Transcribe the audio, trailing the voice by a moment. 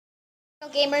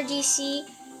Gamer DC.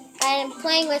 I'm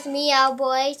playing with Meow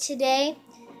Boy today,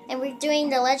 and we're doing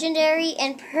the legendary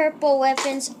and purple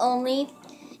weapons only.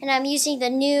 And I'm using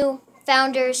the new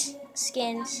founders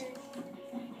skins,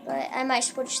 but I might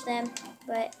switch them.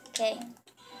 But okay.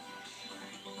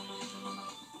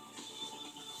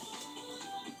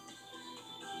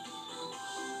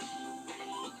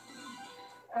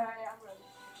 Alright, I'm ready.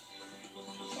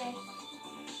 Okay.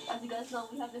 As you guys know,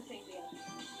 we have the same dance.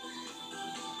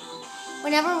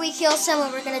 Whenever we kill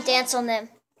someone, we're gonna dance on them.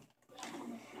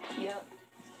 Yep.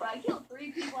 But I killed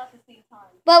 3 people at the same time.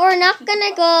 But we're not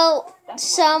gonna go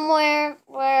somewhere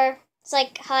where it's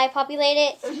like high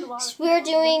populated.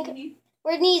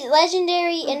 We need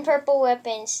legendary and purple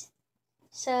weapons.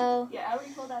 So yeah, I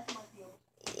already told that to my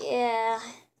viewers. yeah.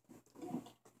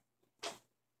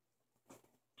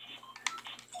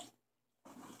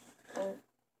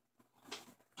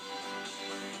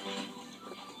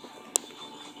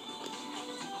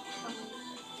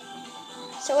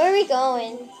 So where are we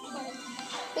going?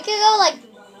 We could go like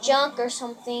junk or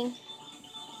something.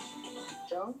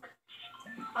 Junk?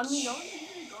 I mean, no one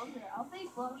usually goes there. I'll say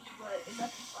flush, but is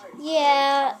that the start?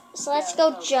 Yeah, so let's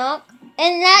go junk.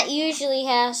 And that usually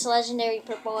has legendary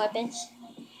purple weapons.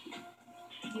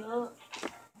 Yup.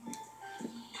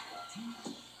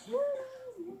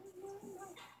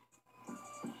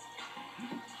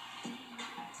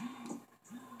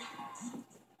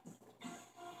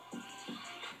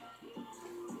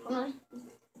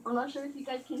 I'm not sure if you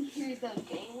guys can hear the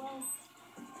game well,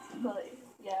 but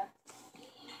yeah.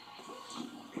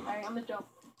 Alright, I'm gonna jump.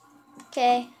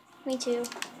 Okay, me too.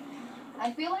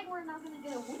 I feel like we're not gonna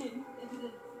get a win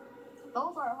because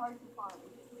those are hard to find.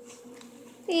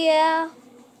 Yeah.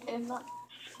 If not,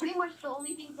 pretty much the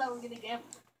only things that we're gonna get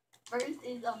first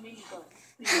is a minigun.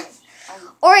 Pretty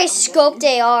much. Or a scoped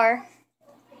AR.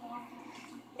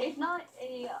 If not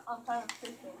a kind of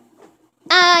pistol.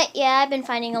 Yeah, I've been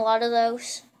finding a lot of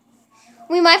those.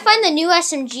 We might find the new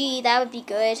SMG. That would be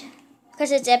good.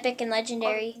 Because it's epic and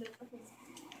legendary.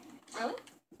 Really?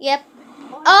 Yep.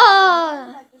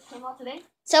 Oh! That just came out today?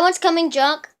 Someone's coming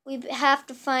junk. We have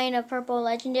to find a purple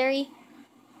legendary.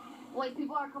 Wait,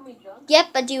 people are coming junk? Yep,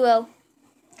 a duo.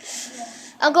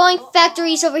 I'm going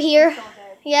factories over here.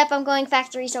 Yep, I'm going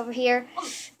factories over here.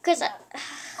 Because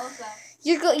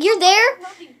you're there?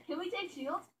 Can we take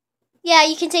shields? Yeah,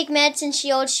 you can take meds and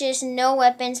shields, just no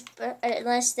weapons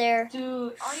unless they're...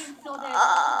 Dude, I am so dead.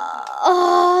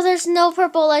 Oh, there's no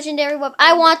purple legendary weapon.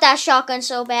 I want that shotgun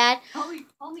so bad. Hold me.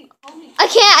 I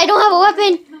can't, I don't have a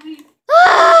weapon.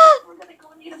 Ah! We're gonna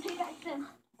go need a pickaxe then.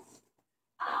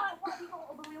 Why are you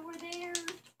all the way over there?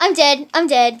 I'm dead.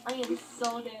 I am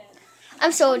so dead.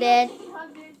 I'm so dead.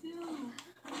 I'm dead too.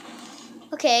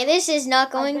 Okay, this is not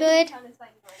going good.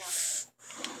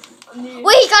 Wait,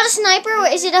 Wait, he got a sniper?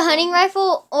 Is it a hunting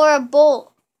rifle or a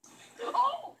bolt?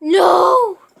 Oh!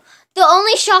 No! The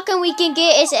only shotgun we can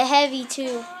get is a heavy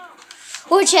too.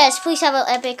 Or chest. Please have an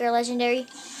epic or legendary.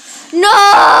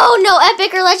 No! No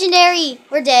epic or legendary.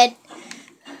 We're dead.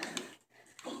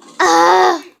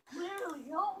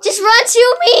 Just run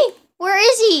to me! Where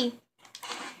is he?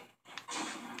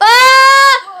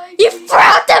 Ah! You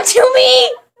brought them to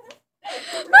me!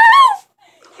 Move!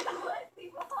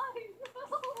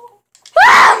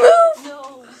 Ah, move!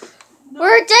 No.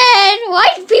 We're dead! Why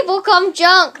do people come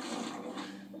junk?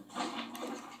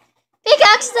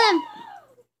 Pickaxe them!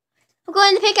 I'm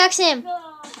going to pickaxe him.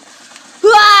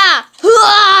 Ah!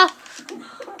 Ah!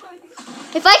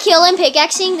 If I kill him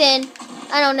pickaxing, then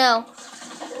I don't know.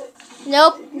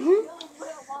 Nope.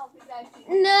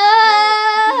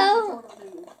 No!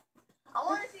 I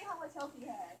want to see how much health he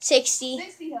has. 60.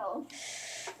 60 health.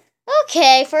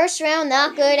 Okay, first round,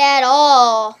 not good at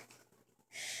all.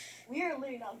 We are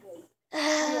literally not good.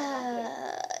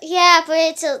 Yeah, but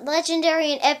it's a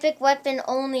legendary and epic weapon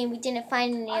only. We didn't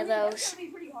find any of those. That's gonna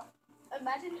be pretty hard.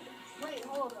 Imagine. Wait,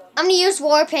 hold up. I'm gonna use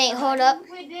war paint. Hold up. If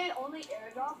we did only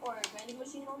airdrop or a vending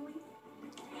machine only.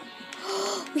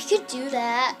 We could do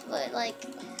that, but like,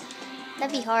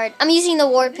 that'd be hard. I'm using the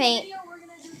war paint. This video, we're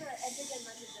gonna do the epic and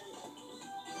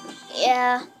legendary.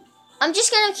 Yeah. I'm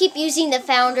just gonna keep using the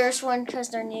founders one because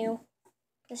they're new.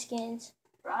 The skins.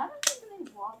 Bro, I haven't been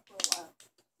doing vlogs for a while.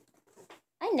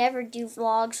 I never do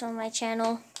vlogs on my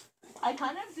channel. I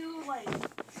kind of do like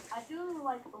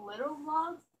little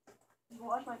vlogs. You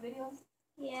watch my videos?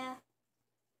 Yeah.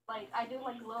 Like I do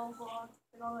like little vlogs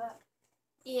and all that.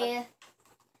 Yeah.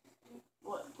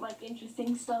 Like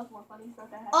interesting stuff, more funny stuff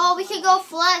that happens. Oh, we could go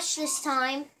flush this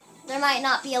time. There might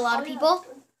not be a lot of people.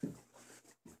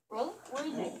 Really? Where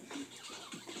is it?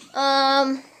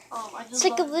 It's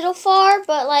like a little far,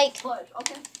 but like. Flush.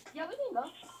 Okay. Yeah, we can go.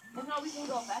 If not, we can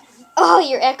go faster. Oh,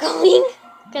 you're echoing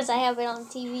because I have it on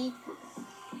TV.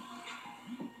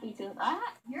 Me too.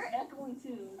 You're echoing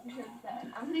too. Because that.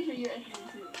 I'm pretty sure you're echoing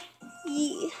too.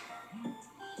 Yeah.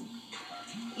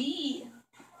 E.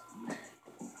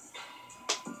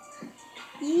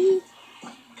 Yeah.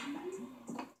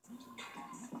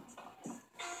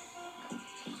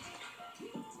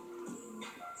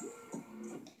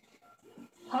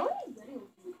 How many videos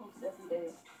do you post every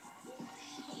day?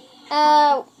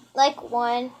 Like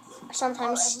one,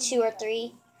 sometimes 2 or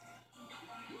 3,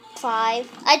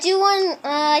 5. I do one.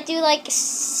 I do like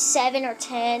 7 or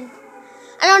 10.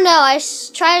 I don't know. I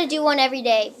try to do one every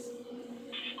day.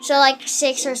 So like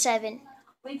 6 or 7.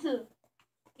 Me too.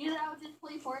 Either I would just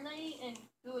play Fortnite and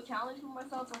do a challenge for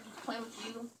myself, or just play with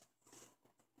you.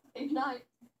 If not,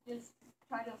 just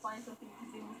try to find something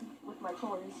to do with my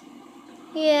toys.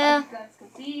 Yeah. As you guys can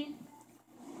see,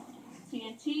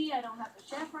 TNT, I don't have the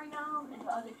chef right now, and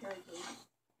the other characters.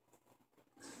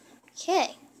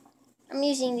 Okay. I'm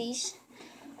using these.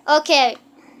 Okay.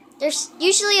 There's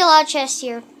usually a lot of chests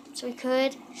here, so we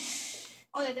could.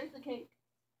 Oh yeah, there's the cake.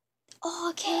 Oh,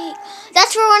 okay.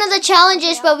 That's for one of the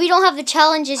challenges, but we don't have the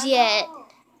challenges yet.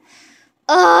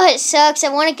 Oh, it sucks. I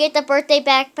want to get the birthday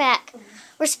backpack.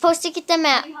 We're supposed to get them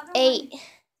at 8,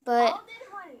 but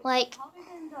like. How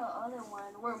did the other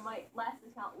one, where my last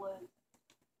account was,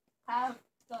 have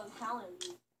the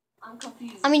challenges? I'm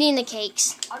confused. I'm eating the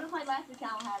cakes. How does my last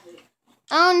account have it?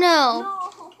 Oh no.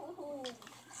 No.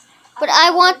 But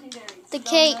I want the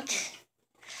cake.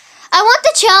 I want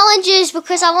the challenges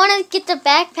because I want to get the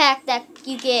backpack that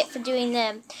you get for doing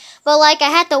them. But like I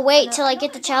had to wait till I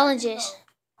get the challenges.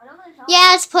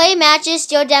 Yeah, it's play matches,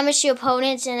 deal damage to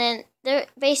opponents, and then they're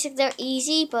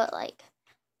easy, but like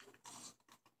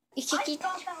you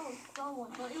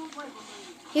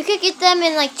could get them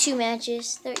in like 2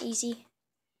 matches. They're easy.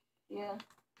 Yeah.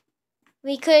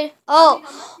 We could. Oh,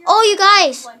 you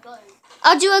guys!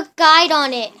 I'll do a guide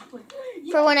on it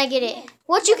for when I get it.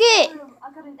 What'd you get?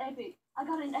 I got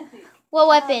an epic. What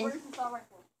weapon? You're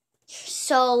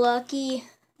so lucky.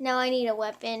 Now I need a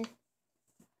weapon.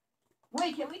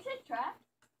 Wait, can we take trash?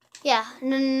 Yeah.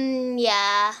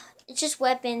 Yeah. It's just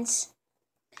weapons.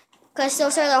 Because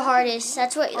those are the hardest.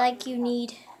 That's what like you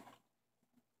need.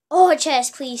 Oh, a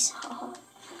chest, please.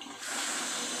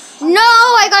 No,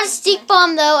 I got a stink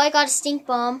bomb though. I got a stink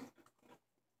bomb.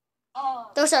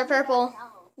 Those are purple.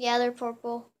 Yeah, they're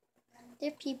purple.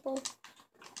 They're people.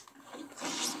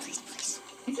 Please.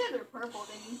 You said they're purple,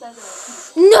 then you said they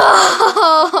were pink.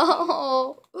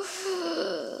 No!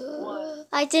 What?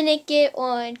 I didn't get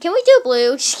one. Can we do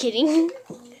blue? Just kidding.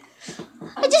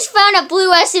 I just found a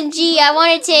blue SMG. I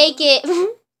want to take it.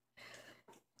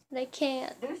 But I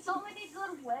can't. There's so many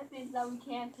good weapons that we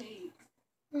can't take.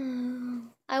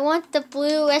 I want the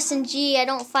blue SMG. I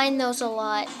don't find those a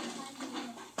lot.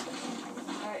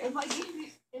 Alright,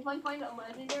 if I find a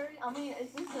legendary, I mean,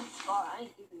 it's just a scar. I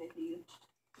ain't giving it to you.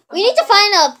 We need to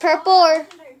find a purple or...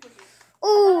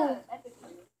 Ooh.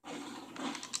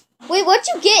 Wait, what'd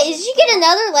you get? Did you get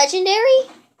another legendary?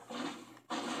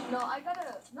 No,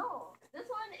 no. This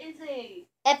one is a...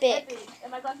 Epic.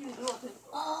 And I got you a dual pistol.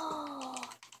 Oh.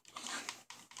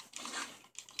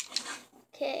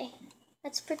 Okay.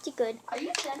 That's pretty good. Are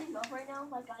you standing up right now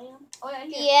like I am? Oh, yeah,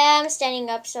 here. Yeah, I'm standing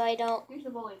up so I don't... Here's the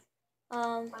bullets.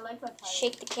 My legs are tired.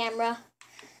 Shake the camera.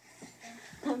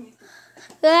 Me too.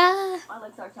 Ah. My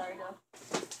legs are tired now.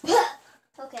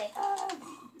 Okay.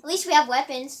 At least we have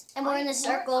weapons, and we're in a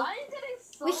circle.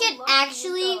 We could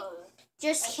actually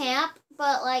just camp,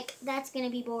 but like that's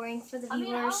gonna be boring for the viewers. I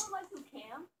mean, I would like to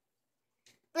camp.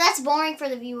 But that's boring for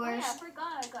the Oh, viewers. yeah, I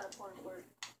forgot I got a port door.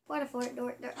 What a fort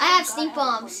door? I have stink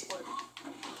bombs.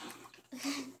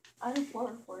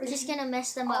 We're just gonna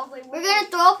mess them up. We're gonna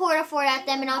throw a porta fort at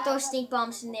them, and I'll throw stink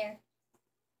bombs in there.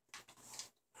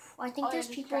 Oh, I think there's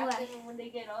people that when they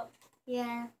get up.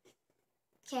 Yeah.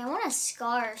 Okay, I want a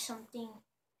scar or something.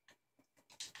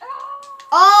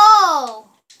 Oh!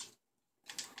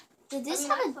 Did this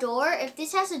have a door? If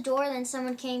this has a door, then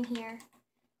someone came here.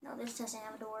 No, this doesn't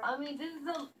have a door. I mean, this is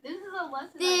a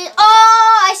lesson.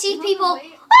 Oh, I see people.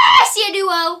 Ah, I see a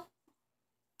duo.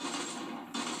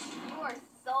 You are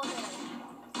so dead.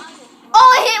 Oh,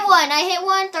 I hit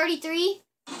one. 33.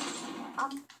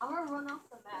 I'm gonna run off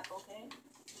the map, okay?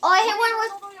 Oh, I hit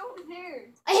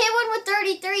one with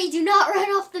 33. Do not run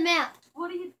off the map.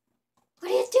 What are you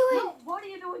doing? No, what are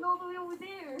you doing all the way over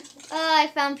there?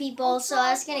 I found people, so I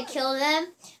was gonna kill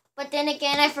them. But then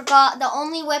again, I forgot the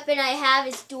only weapon I have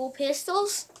is dual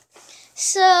pistols.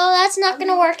 So that's not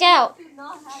gonna work out.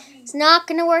 It's not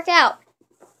gonna work out.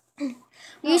 We're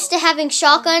used to having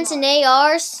shotguns and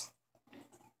ARs.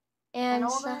 and all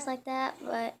stuff that. like that,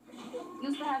 but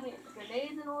Used to having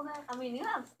grenades and all that. I mean, you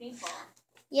have steam bombs.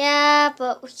 yeah,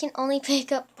 but we can only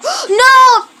pick up.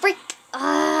 No, freak!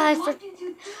 What did you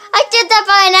do? I did that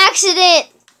by an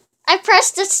accident. I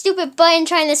pressed the stupid button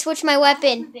trying to switch my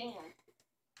weapon.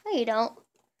 No, you don't.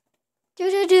 Do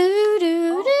do do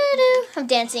do do do. I'm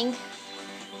dancing.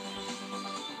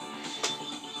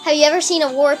 Have you ever seen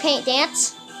a war paint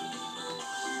dance?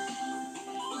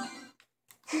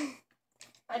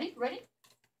 Ready? Ready?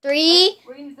 3,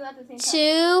 We're gonna do that at the same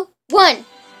 2, 1. time.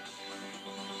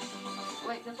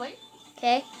 Wait, just wait.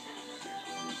 Okay.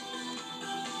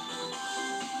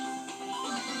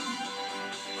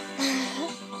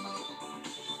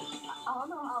 I don't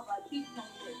know how, but keep telling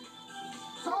me.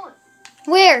 Someone.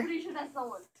 Where? I'm pretty sure that's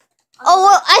someone. Oh,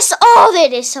 well, I saw. Oh, there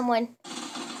it is. Someone.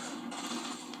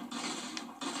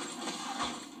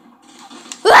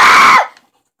 Ah!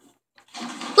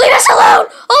 Leave us alone!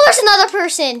 Oh, there's another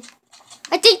person.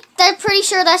 I'm pretty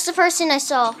sure that's the person I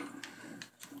saw.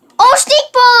 Oh,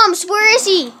 stink bombs! Where is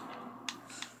he?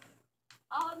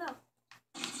 Oh no.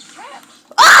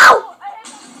 Oh!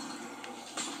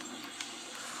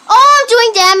 Oh, I'm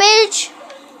doing damage.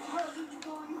 Bro, this is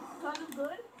going kind of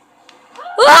good.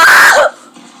 Ah!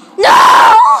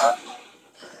 No!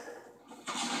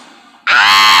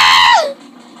 Ah!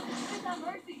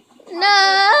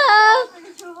 No!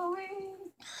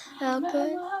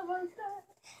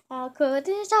 How could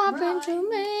this happen to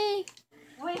me?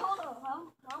 Wait, hold on.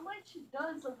 How much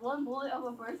does one bullet of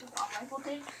a burst assault rifle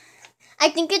take? I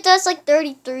think it does like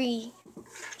 33.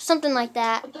 Something like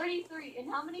that. 33.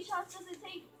 And how many shots does it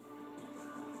take?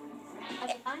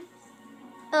 At a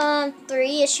time?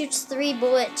 3. It shoots 3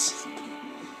 bullets.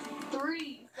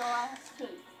 3. So I have to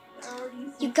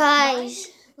 36. You guys,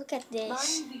 look at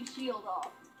this. 90 shield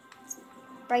off.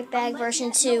 Bright bag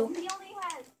version 2. No, he only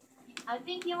had. I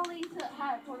think he only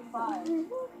had 25.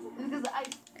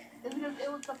 It's because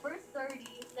it was the first 30,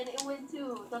 then it went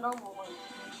to the normal one.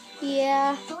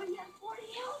 Yeah. So he had 40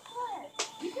 health left.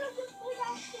 You could have just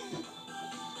pickaxed.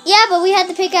 Yeah, but we had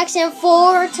to pickaxe him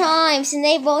 4 times, and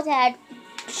they both had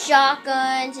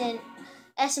shotguns and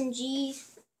SMGs.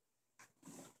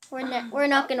 We're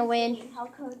not gonna win. How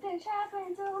could this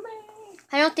happen to me?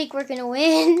 I don't think we're gonna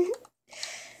win.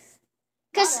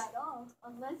 Cause Not at all.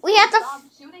 Unless we have to stop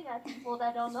shooting at people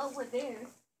that don't know we're there.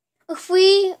 if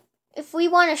we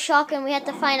want a shotgun, we have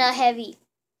to find a heavy.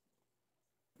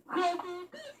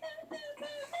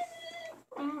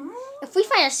 If we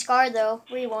find a scar though,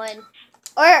 we won.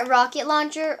 Or a rocket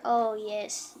launcher. Oh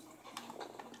yes.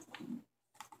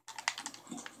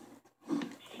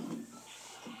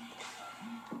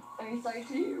 Are you sorry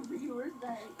to your viewers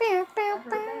that Bow, bow,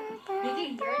 heard that? bow, Did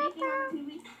you hear anything on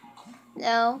the TV?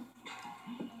 No.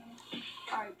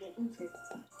 Alright, good.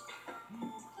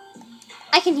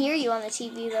 I can hear you on the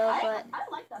TV though, but I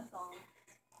like that song.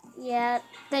 yeah,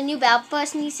 the new Battle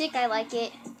Bus music, I like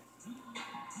it.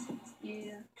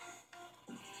 Yeah.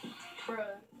 Bruh,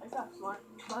 I got smart.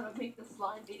 Trying to make the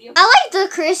slime video. I like the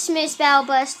Christmas Battle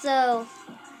Bus though.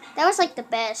 That was like the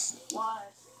best. Why?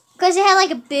 Cause it had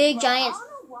like a big Bruh, giant. I don't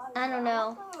know why. I don't know. I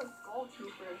want the Gold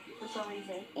Trooper for some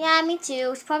reason. Yeah, me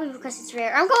too. It's probably because it's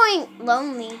rare. I'm going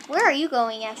lonely. Where are you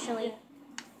going actually?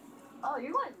 Oh,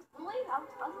 you're going. Wait, I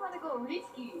was about to go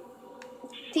risky.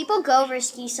 People go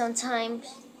risky sometimes.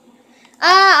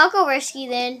 I'll go risky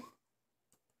then.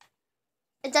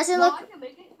 It doesn't No, look. I can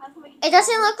make it. I can make It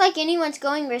doesn't look like anyone's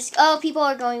going risky. Oh, people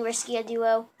are going risky. A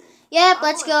duo. Yep,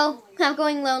 let's go. I'm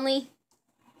going lonely.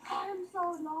 I'm so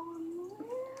lonely.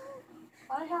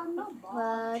 I have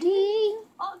nobody. Buddy.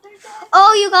 Oh, there's that.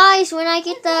 Oh, you guys, when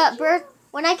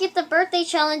I get the birthday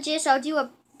challenges, I'll do a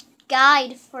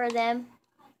guide for them.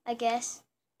 I guess.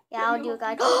 Yeah, I'll do a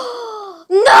guide. No,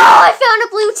 I found a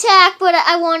blue tack, but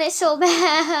I want it so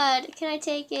bad. Can I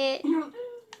take it?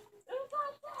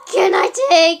 Can I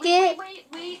take it?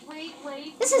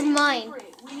 Wait. This is mine.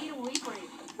 We need to wait for it.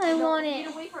 I want We it.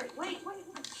 need to wait for it. Wait.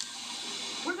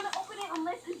 We're gonna open it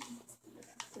unless it's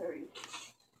necessary.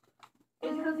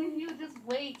 It's because if you just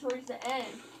wait towards the end,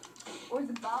 or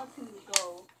it's about to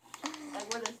go,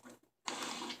 like where this.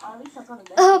 At least I'm gonna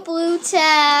Oh, blue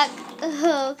tack.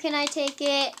 Oh, can I take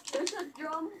it? There's a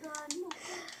drum gun.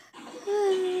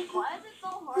 Why is it so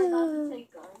hard not to take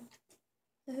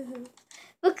guns?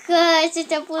 Because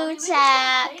it's a blue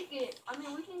tack. We can take it. I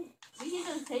mean, we can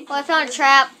just take it. Oh, I found a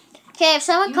trap. Okay, if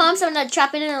someone comes, I'm gonna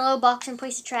trap it in a little box and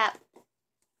place a trap.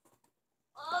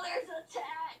 Oh, there's a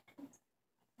tack.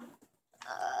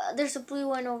 There's a blue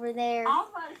one over there. I was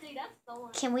about to say that's the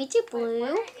one. Can we do blue?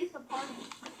 Wait, where is the party?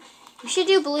 We should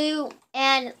do blue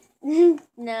and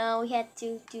no, we had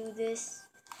to do this.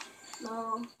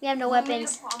 No. We have no We made a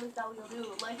weapons. promise that we'll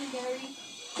do. Legendary.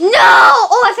 No!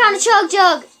 Oh, I found a chug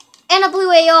jug and a blue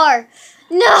AR.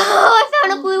 No, I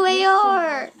found a blue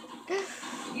AR.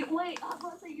 Wait, I was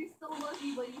about to say you're so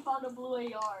lucky, but you found a blue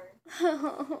AR. I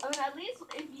mean, at least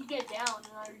if you get down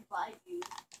and I revive you,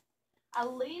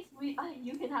 at least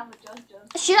you can have a chug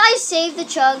jug. Should I save the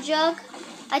chug jug?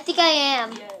 I think I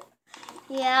am. Yeah.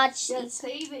 Yeah, Just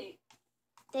save it.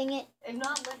 Dang it. If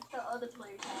not, let the other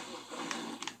players have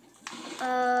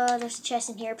it. There's a chest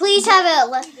in here. Please have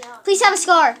please have a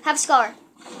scar. Have a scar.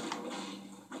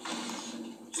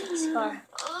 Scar.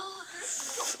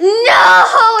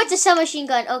 No! It's a submachine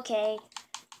gun. Okay.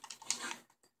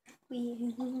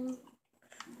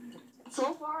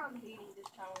 So far, I'm hating this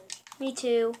challenge. Me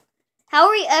too. How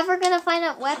are we ever gonna find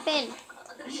a weapon?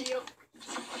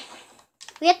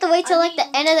 We have to wait till like the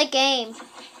end of the game.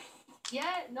 Yeah,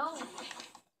 no.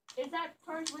 It's that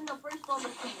first when the first one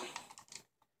was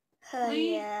coming.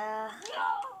 Yeah.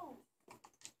 No!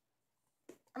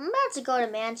 I'm about to go to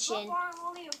So mansion. far, I'm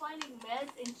only finding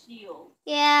meds and shields.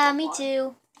 Yeah, me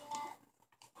too.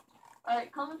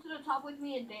 Alright, come to the top with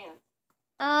me and dance.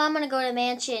 I'm gonna go to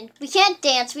mansion. We can't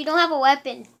dance. We don't have a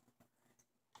weapon.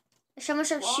 If someone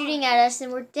starts shooting at us,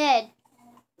 then we're dead.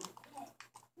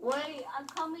 Wait, I'm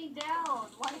coming down.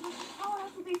 Why does the tower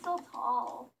have to be so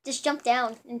tall? Just jump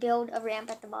down and build a ramp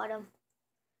at the bottom.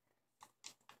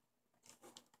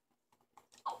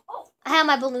 Oh. I have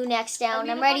my balloon axe down.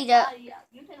 I'm ready to. Yeah,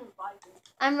 you can revive it.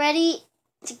 I'm ready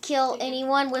to kill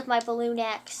anyone with my balloon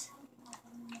axe.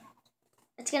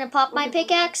 It's gonna pop my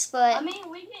pickaxe, but I mean,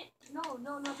 we can. No.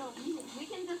 We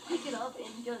can just pick it up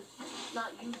and just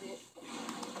not use it.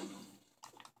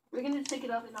 We can just pick it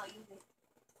up and not use it.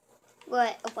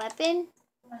 what? A weapon?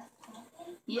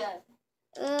 Yeah.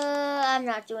 I'm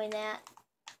not doing that.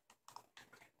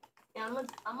 Yeah,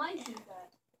 I might do that.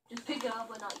 Just pick it up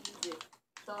and not use it,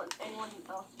 so anyone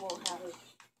else won't have it.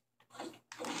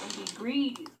 And be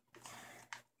greedy.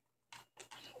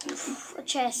 A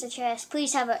chest.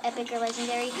 Please have an epic or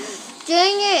legendary.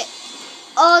 Dang it!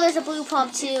 Oh, there's a blue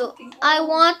pump too. I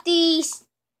want these.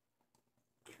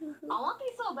 I want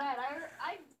these so bad.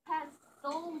 I had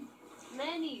so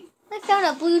many. I found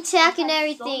a blue tack and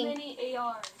everything. So many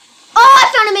ARs. Oh,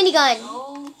 I found a minigun.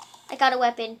 No. I got a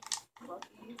weapon.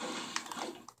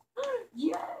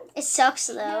 Yes. It sucks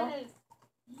though.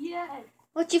 Yes.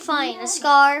 What'd you find? Yes. A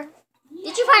scar? Yes.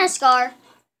 Did you find a scar?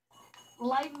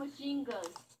 Light machine gun.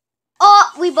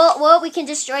 Oh, we can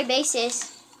destroy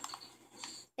bases.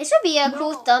 This would be a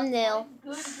cool thumbnail.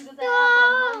 Good because I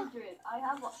have 100. I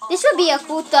have This would be a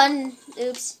cool thumb.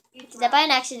 Oops. Is that by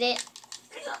an accident?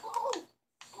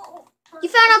 You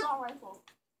found a. rifle.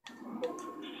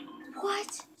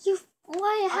 What?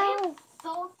 Why? I How? am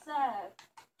so sad.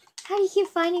 How do you keep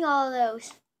finding all of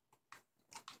those?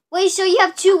 Wait, so you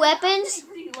have two weapons? I'm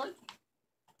pretty lucky.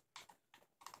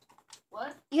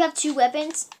 What? You have two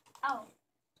weapons? Ow.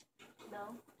 No.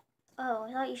 Oh,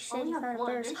 I thought you said you found a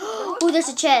one. first. Oh, there's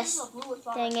a chest.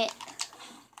 Dang it.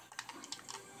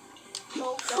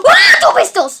 No, Ah, two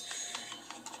pistols!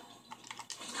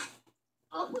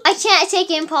 I can't take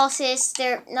impulses.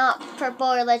 They're not purple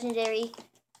or legendary.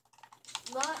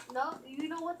 No, you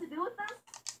know what to do with them?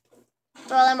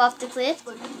 Well, I'm off the cliff.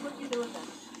 But this is what you do with them.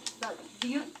 No,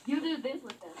 you do this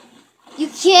with them. You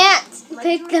can't Like,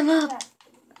 pick you them do up. that.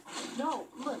 No,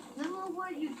 look, this is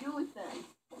what you do with them.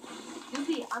 You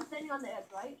see, I'm standing on the edge,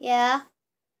 right? Yeah.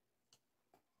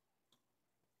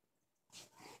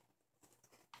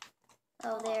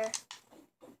 Oh, there.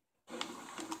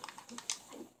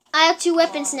 I have two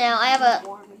weapons now. I have a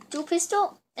dual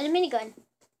pistol and a minigun.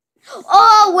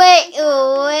 Oh,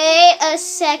 wait a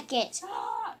second.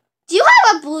 Do you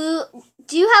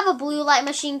have a blue light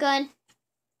machine gun?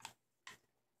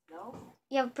 No.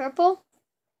 You have purple?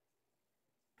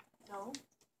 No.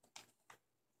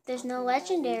 There's no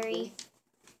legendary.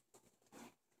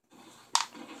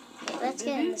 Okay, let's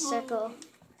get in the circle.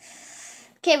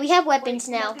 Okay, we have weapons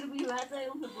now.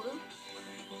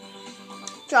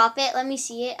 Drop it. Let me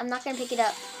see it. I'm not going to pick it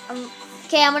up.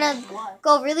 Okay, I'm going to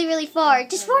go really, really far.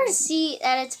 Just want to see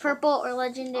that it's purple or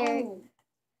legendary. Oh.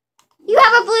 You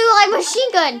have a blue light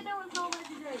machine gun. There was no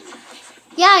legendary.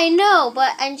 Yeah, I know,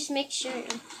 but I'm just making sure.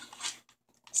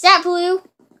 Is that blue?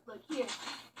 Look here.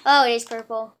 Oh, it is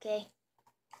purple. Okay.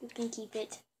 You can keep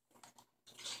it.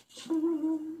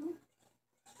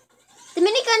 The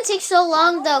minigun takes so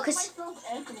long though, cause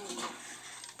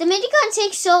the minigun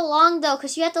takes so long though,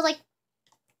 cause you have to like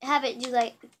have it do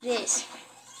like this.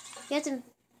 You have to.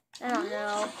 I don't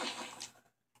know.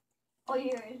 Oh,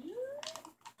 here.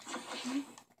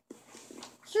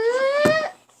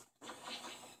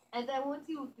 And then once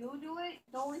you do it,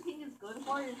 the only thing it's good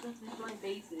for is just destroying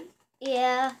bases.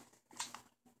 Yeah.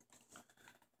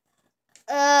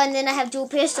 And then I have dual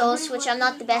pistols, which I'm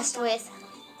not the best with.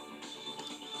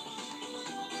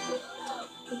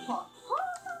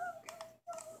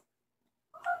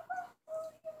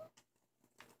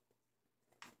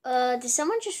 Did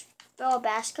someone just throw a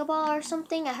basketball or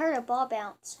something? I heard a ball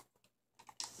bounce.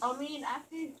 I mean, I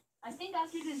think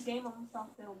after this game, I'm gonna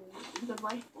stop filming because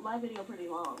my video pretty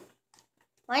long.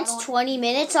 Mine's 20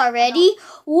 minutes already.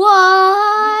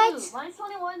 What? Me too. Mine's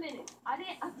 21 minutes. I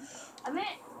meant.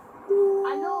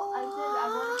 I know. I said I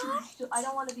wanted to. I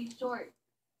don't want to be short.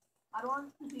 I don't want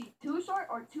it to be too short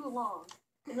or too long.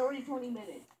 It's already 20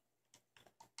 minutes.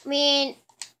 I mean,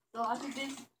 so after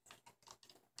this,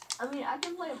 I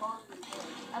can play a ball game.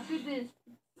 After this,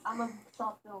 I'm gonna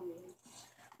stop filming.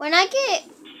 When I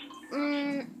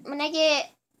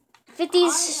get 50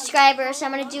 subscribers,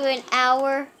 I'm gonna do an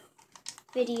hour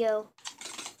video.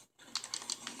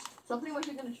 Something what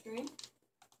you're gonna stream?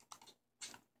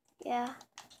 Yeah.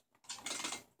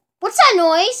 What's that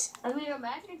noise? I mean,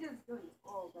 imagine just doing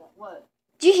all that. What?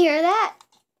 Do you hear that?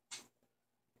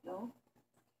 No.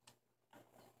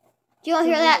 You don't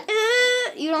hear that?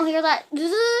 You don't hear that?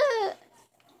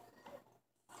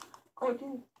 Oh,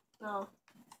 dude. No.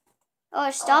 Oh,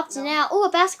 it stopped no. now. Oh, a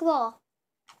basketball.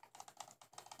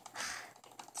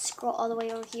 Scroll all the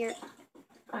way over here.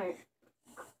 Alright.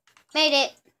 Made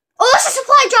it. Oh, there's a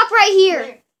supply drop right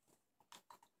here.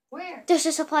 Where? There's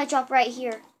a supply drop right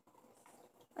here.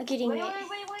 I'm getting it. Wait.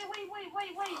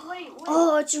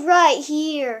 Oh, it's right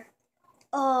here.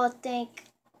 Oh, thank.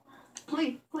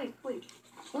 Wait. Wait.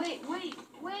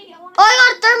 Oh, I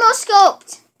got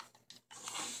thermoscoped.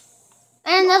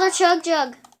 And another chug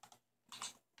jug.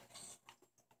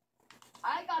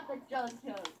 I got the jug.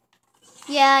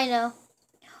 Yeah, I know.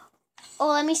 Oh,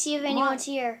 let me see if anyone's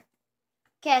here.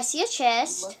 Okay, I see a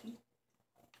chest.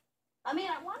 I mean,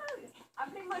 I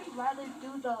pretty much rather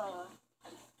do the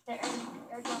airdrop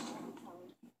every time.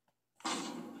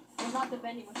 And not the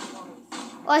vending machine.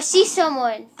 Oh, I see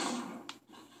someone.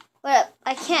 But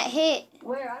I can't hit.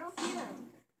 Where? I don't see them.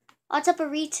 Oh, it's up a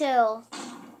retail.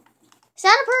 Is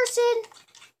that a person?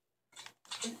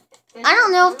 I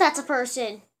don't know if that's a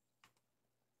person.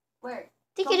 Where? I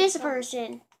think it is a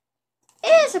person.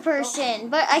 It is a person,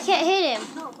 but I can't hit him.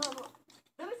 No.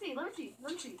 Let me see.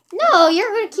 No,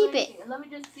 you're gonna keep it. Let me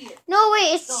just see it. No,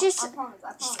 wait, it's just. I promise.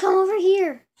 Just come over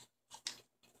here.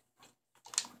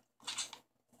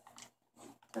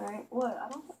 Alright, what? I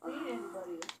don't see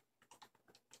anybody.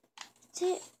 That's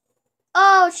it.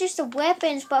 Oh, it's just the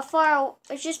weapons, but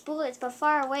it's just bullets, but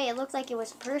far away. It looked like it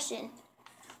was a person.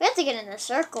 We have to get in a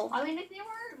circle. I mean, if they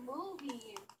were moving.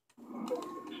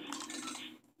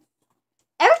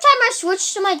 Every time I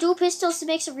switch to my dual pistols, it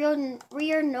makes a real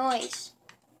weird noise.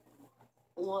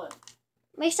 What?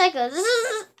 Makes like a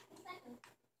zzz.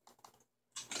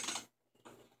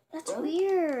 That's really?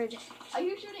 weird. Are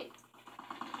you shooting?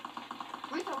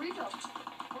 Rito.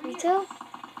 Rito?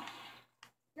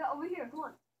 Yeah, over here. Come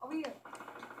on. Over here.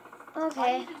 Okay.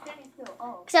 Why are you just standing still?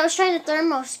 Oh. Because I was trying to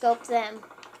thermoscope them.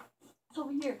 It's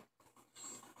over here.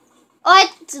 Oh, I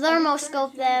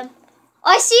thermoscope them. Oh,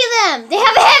 I see them. They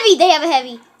have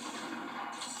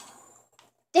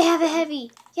a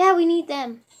heavy. Yeah, we need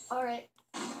them. Alright.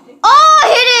 Oh, I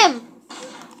hit him.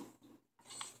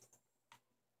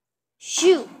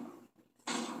 Shoot.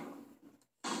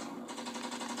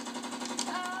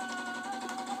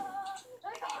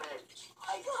 I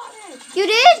got it. You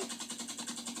did?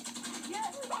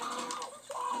 Yes.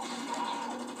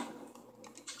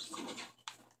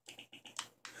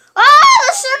 Ah,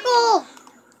 the circle.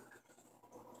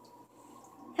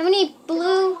 How many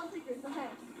blue?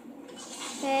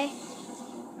 Okay.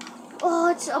 Oh,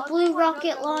 it's a blue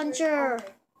rocket launcher.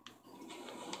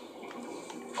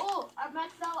 Oh, I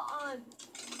maxed out on.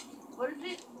 What is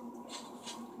it?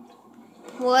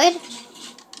 Wood?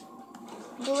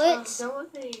 Bullets? There was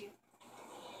a.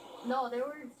 No, there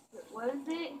were. What is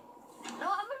it? No,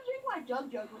 I'm gonna drink my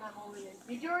jug when I'm over there.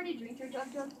 Did you already drink your jug?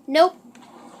 Nope.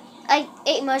 I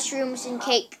ate mushrooms and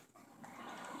cake.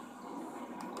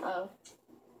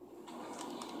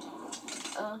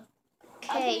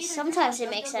 Okay, sometimes it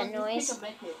makes that noise.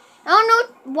 I don't know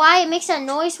why it makes that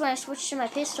noise when I switch to my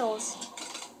pistols.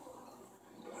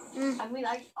 I mean,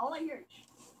 all I hear is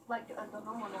like the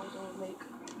normal noise it would make.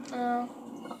 Oh.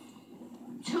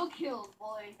 2 kills,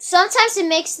 boy. Sometimes it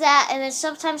makes that, and then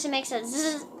sometimes it makes a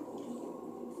zzz.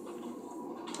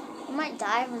 I might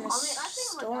die from the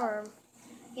storm.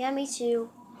 Yeah, me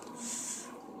too.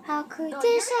 How could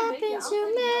this happen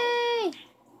to me?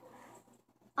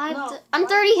 I'm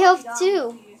 30 health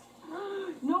too.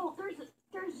 No, there's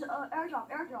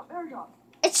airdrop.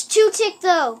 It's 2-tick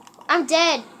though. I'm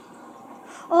dead.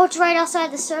 Oh, it's right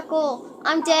outside the circle.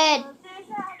 I'm dead.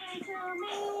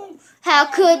 How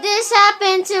could this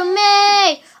happen to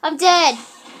me? I'm dead.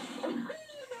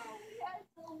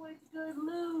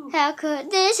 How could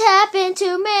this happen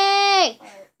to me?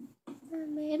 I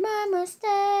made my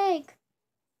mistake.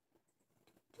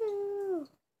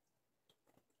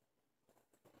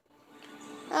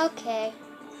 Okay.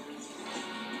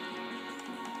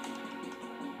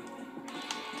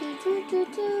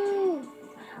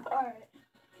 Alright.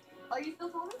 Are you still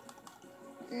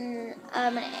filming?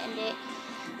 I'm gonna end it.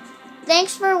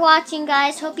 Thanks for watching,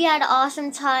 guys. Hope you had an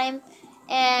awesome time.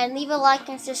 And leave a like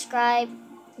and subscribe.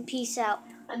 Peace out.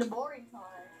 And the boring